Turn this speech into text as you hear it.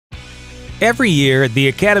Every year, the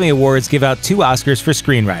Academy Awards give out 2 Oscars for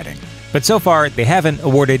screenwriting, but so far they haven't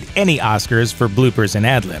awarded any Oscars for bloopers and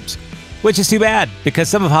ad-libs, which is too bad because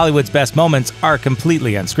some of Hollywood's best moments are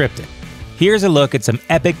completely unscripted. Here's a look at some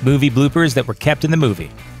epic movie bloopers that were kept in the movie.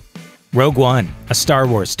 Rogue One, a Star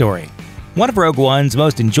Wars story. One of Rogue One's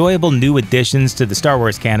most enjoyable new additions to the Star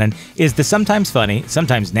Wars canon is the sometimes funny,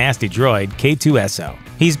 sometimes nasty droid K2SO.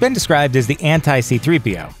 He's been described as the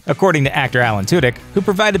anti-C-3PO, according to actor Alan Tudyk, who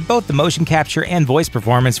provided both the motion capture and voice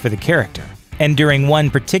performance for the character. And during one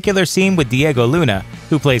particular scene with Diego Luna,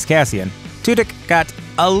 who plays Cassian, Tudyk got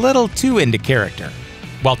a little too into character.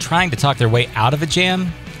 While trying to talk their way out of a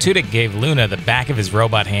jam, Tudyk gave Luna the back of his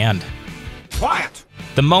robot hand. Quiet!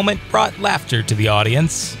 The moment brought laughter to the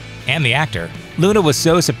audience and the actor. Luna was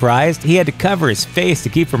so surprised he had to cover his face to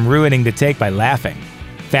keep from ruining the take by laughing.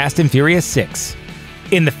 Fast and Furious 6.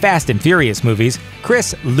 In the Fast and Furious movies,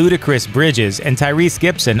 Chris "Ludacris" Bridges and Tyrese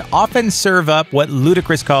Gibson often serve up what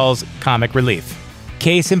Ludacris calls comic relief.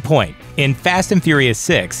 Case in point, in Fast and Furious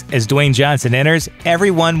 6, as Dwayne Johnson enters,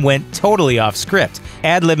 everyone went totally off script,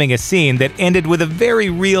 ad-libbing a scene that ended with a very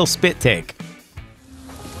real spit take.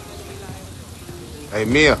 Hey,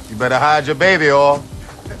 Mia, you better hide your baby oil.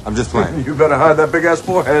 I'm just playing. You better hide that big-ass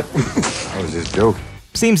forehead. I was just joking.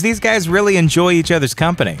 Seems these guys really enjoy each other's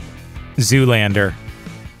company. Zoolander.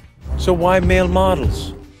 So why male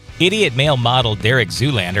models? Idiot male model Derek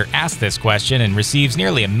Zoolander asks this question and receives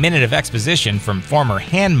nearly a minute of exposition from former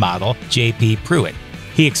hand model J.P. Pruitt.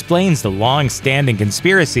 He explains the long-standing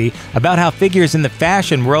conspiracy about how figures in the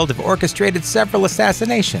fashion world have orchestrated several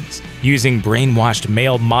assassinations, using brainwashed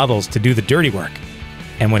male models to do the dirty work.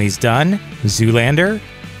 And when he's done, Zoolander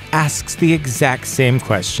asks the exact same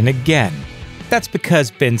question again. That's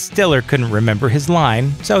because Ben Stiller couldn't remember his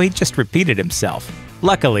line, so he just repeated himself.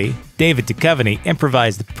 Luckily, David Duchovny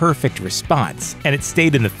improvised the perfect response, and it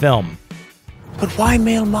stayed in the film. But why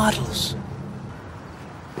male models?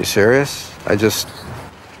 You serious? I just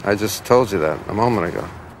told you that a moment ago.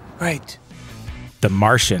 Right. The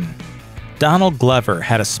Martian. Donald Glover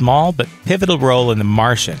had a small but pivotal role in The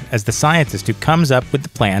Martian as the scientist who comes up with the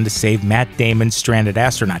plan to save Matt Damon's stranded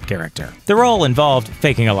astronaut character. The role involved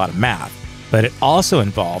faking a lot of math, but it also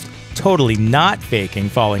involved totally not faking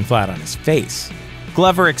falling flat on his face.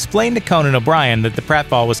 Glover explained to Conan O'Brien that the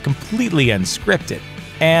pratfall was completely unscripted,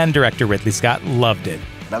 and director Ridley Scott loved it.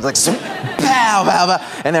 I was like, pow, pow,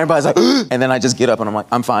 pow. And everybody's like, and then I just get up and I'm like,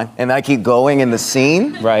 I'm fine. And I keep going in the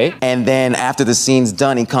scene. Right. And then after the scene's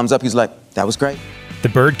done, he comes up, he's like, that was great. The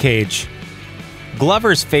Birdcage.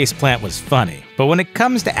 Glover's faceplant was funny, but when it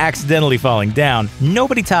comes to accidentally falling down,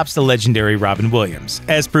 nobody tops the legendary Robin Williams,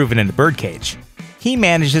 as proven in The Birdcage. He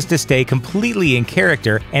manages to stay completely in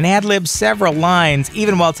character and ad-libs several lines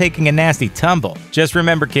even while taking a nasty tumble. Just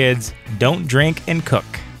remember, kids, don't drink and cook.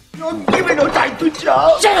 You're giving no time to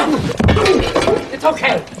joke. Shut up! It's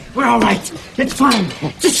okay. We're all right. It's fine.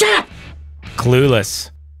 Just shut up!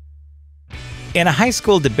 Clueless. In a high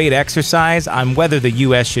school debate exercise on whether the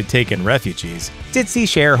U.S. should take in refugees, ditzy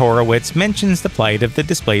Cher Horowitz mentions the plight of the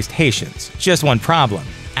displaced Haitians. Just one problem.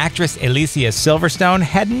 Actress Alicia Silverstone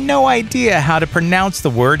had no idea how to pronounce the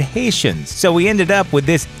word Haitians, so we ended up with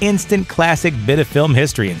this instant classic bit of film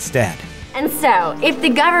history instead. And so, if the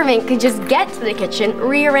government could just get to the kitchen,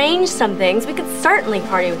 rearrange some things, we could certainly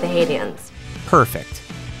party with the Haitians. Perfect.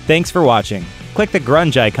 Thanks for watching. Click the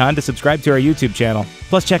grunge icon to subscribe to our YouTube channel.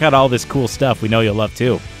 Plus check out all this cool stuff we know you'll love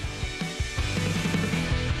too.